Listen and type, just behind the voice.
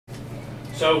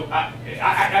So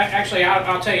actually,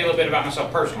 I'll tell you a little bit about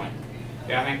myself personally.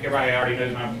 Yeah, I think everybody already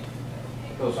knows my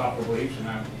philosophical beliefs, and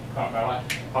I've talked about a lot.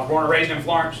 I was born and raised in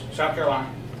Florence, South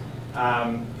Carolina.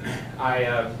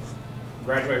 I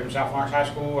graduated from South Florence High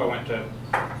School. I went to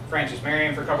Francis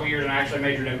Marion for a couple years, and I actually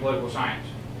majored in political science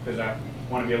because I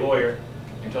wanted to be a lawyer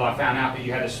until I found out that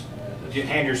you had to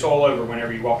hand your soul over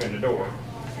whenever you walk in the door.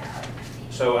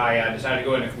 So I decided to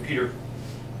go into the computer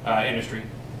industry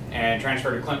and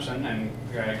transferred to Clemson and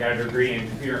got a degree in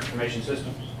computer information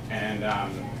systems, and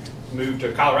moved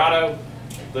to Colorado,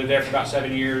 lived there for about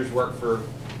 7 years, worked for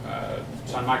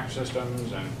Sun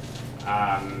Microsystems,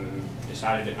 and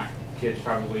decided that my kids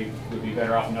probably would be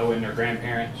better off knowing their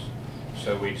grandparents.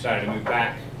 So we decided to move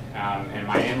back, and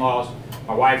my in-laws,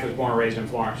 my wife was born and raised in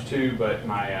Florence too, but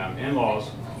my in-laws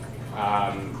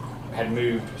had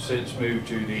since moved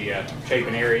to the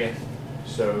Chapin area.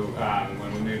 So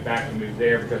when we moved back, we moved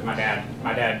there because my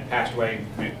dad passed away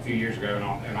a few years ago,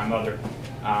 and my mother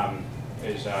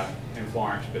is in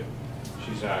Florence, but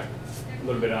she's a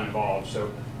little bit uninvolved.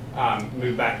 So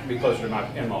moved back to be closer to my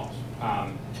in-laws.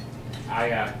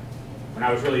 When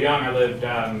I was really young, I lived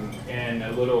in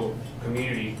a little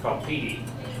community called PD.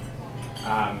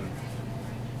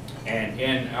 And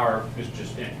in our, it's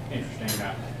just interesting,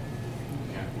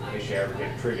 in case you ever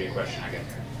get a trivia question, I guess.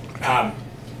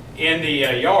 In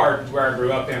the yard where I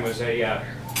grew up in was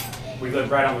we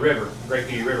lived right on the river, Great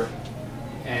Petey River.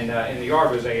 And in the yard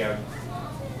was a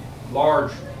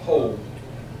large hole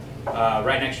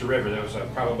right next to the river. There was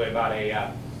probably about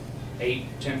a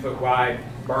 8-10 foot wide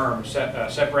berm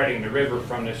separating the river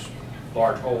from this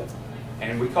large hole.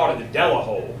 And we called it the Della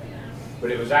Hole,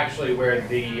 but it was actually where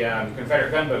the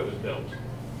Confederate gunboat was built.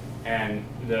 And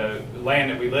the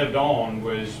land that we lived on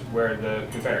was where the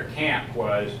Confederate camp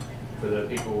was for the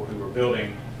people who were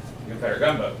building the Confederate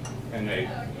gunboat. And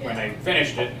when they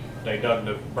finished it, they dug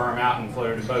the berm out and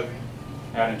floated the boat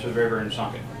out into the river and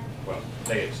sunk it. Well,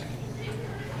 they didn't sink it,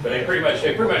 but they pretty much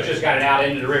just got it out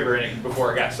into the river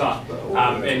before it got sunk.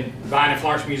 And behind the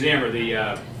Florence Museum are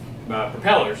the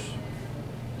propellers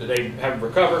that they have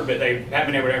recovered, but they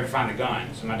haven't been able to ever find the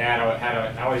guns. And my dad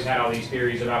always had all these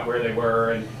theories about where they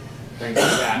were and things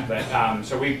like that. But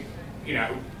so we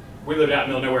lived out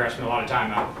in the middle of nowhere. I spent a lot of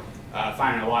time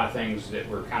finding a lot of things that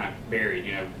were kind of buried,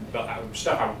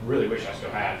 stuff I really wish I still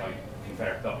had, like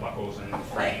Confederate belt buckles and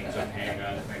frames of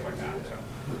handguns and things like that.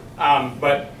 So,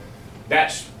 but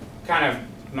that's kind of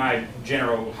my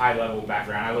general high-level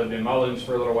background. I lived in Mullins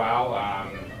for a little while.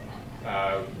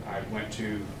 I went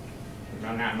to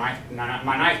my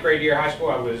ninth grade year of high school.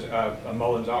 I was a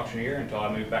Mullins auctioneer until I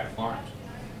moved back to Florence,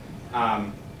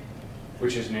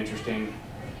 which is an interesting,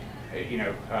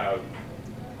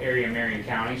 area in Marion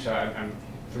County, so I'm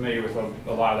familiar with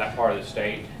a lot of that part of the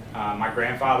state. My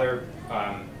grandfather,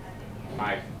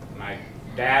 my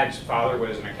dad's father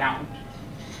was an accountant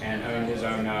and owned his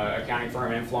own accounting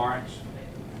firm in Florence,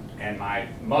 and my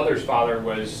mother's father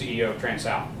was CEO of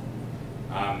Trans-South.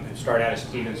 It started out as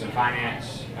Stevenson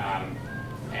Finance,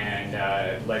 and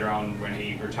later on when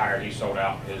he retired, he sold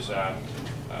out his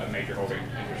major holding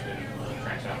interest in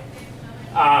Trans-South.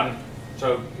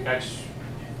 So that's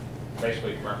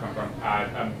basically where I come from.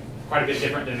 I'm quite a bit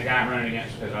different than the guy I'm running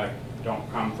against because I don't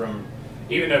come from,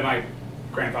 even though my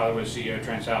grandfather was CEO of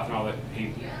Trans-South and all that,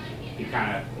 he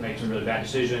kind of made some really bad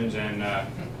decisions, and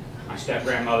my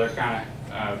step-grandmother kind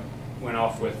of went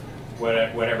off with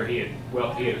whatever he had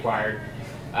acquired.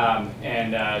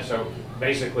 So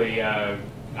basically I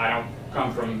don't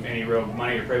come from any real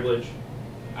money or privilege.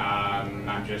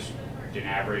 I'm just an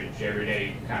average,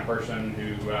 everyday kind of person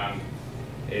who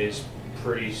is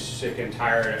pretty sick and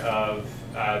tired of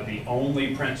the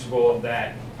only principle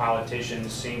that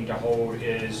politicians seem to hold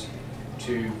is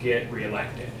to get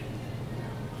reelected.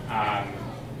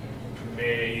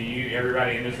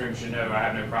 Everybody in this room should know I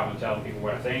have no problem telling people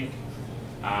what I think,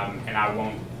 and I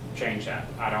won't change that.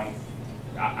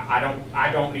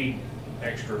 I don't need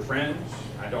extra friends.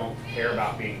 I don't care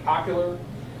about being popular.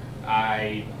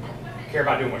 I care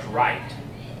about doing what's right.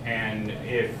 And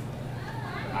if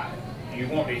you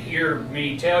want to hear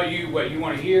me tell you what you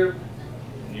want to hear,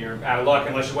 you're out of luck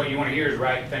unless what you want to hear is the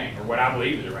right thing, or what I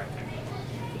believe is the right thing.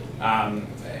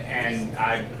 And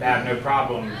I have no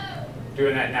problem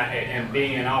doing that, and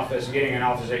being in office, getting in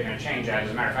office ain't going to change that.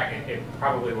 As a matter of fact, it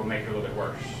probably will make it a little bit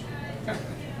worse.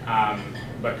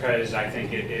 Because I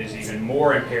think it is even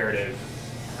more imperative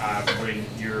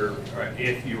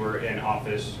if you were in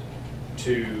office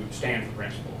to stand for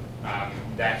principle.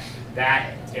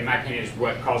 That, in my opinion, is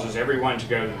what causes everyone to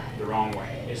go the wrong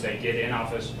way. Is they get in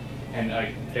office, and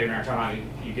David and I are talking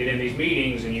about, you get in these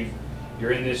meetings, and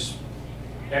you're in this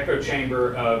echo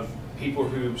chamber of people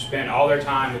who spend all their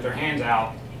time with their hands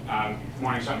out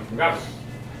wanting something from government.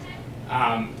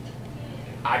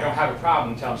 I don't have a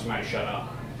problem telling somebody to shut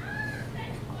up.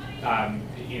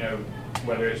 You know,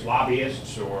 whether it's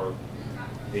lobbyists or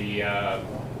the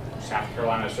South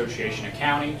Carolina Association of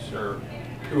Counties or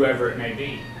whoever it may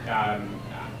be. I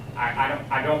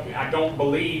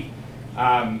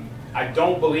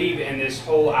don't believe in this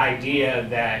whole idea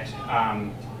that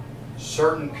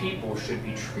certain people should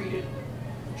be treated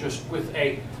just with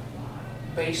a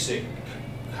basic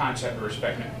concept of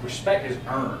respect. Respect is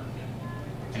earned,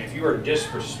 and if you are a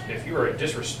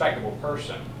disrespectable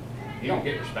person, you don't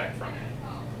get respect from it.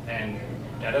 And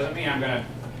that doesn't mean I'm going to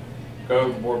go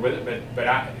overboard with it,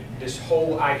 but this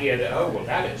whole idea that, oh well,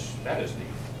 that is the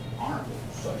honorable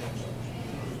such and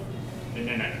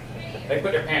such. No. They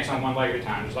put their pants on one leg at a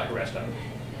time, just like the rest of them.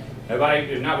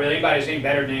 There's not really anybody that's any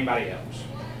better than anybody else.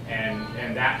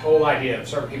 And that whole idea of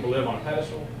certain people live on a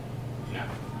pedestal, no.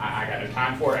 I got no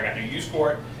time for it, I got no use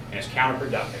for it, and it's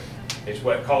counterproductive. It's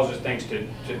what causes things to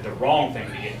the wrong thing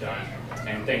to get done,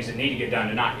 and things that need to get done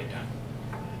to not get done.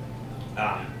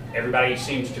 Everybody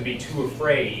seems to be too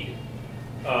afraid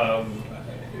of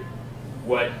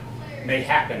what may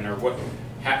happen or what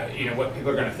people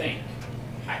are going to think.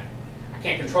 I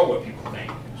can't control what people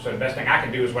think, so the best thing I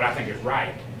can do is what I think is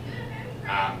right.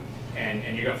 And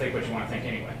you're going to think what you want to think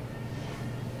anyway.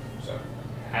 So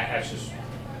that's just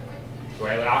the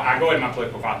way I'll go into my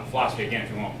political philosophy again if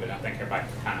you want, but I think everybody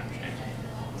kind of understands.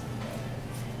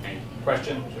 Any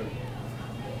questions?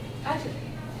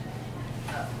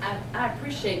 I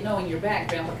appreciate knowing your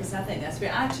background because I think that's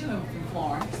fair. I too am from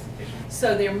Florence,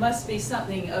 so there must be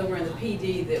something over in the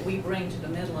PD that we bring to the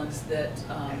Midlands that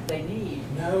they need.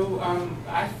 No,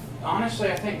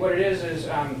 honestly, I think what it is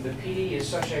the PD is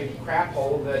such a crap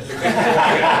hole that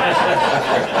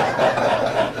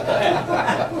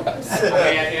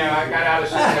I got out as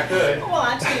soon as I could. Well,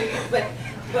 I too, but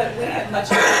we have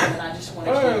much more than I just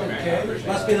wanted to. Okay.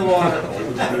 Must be the water.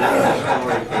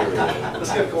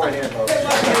 Let's give Cory a hand, folks.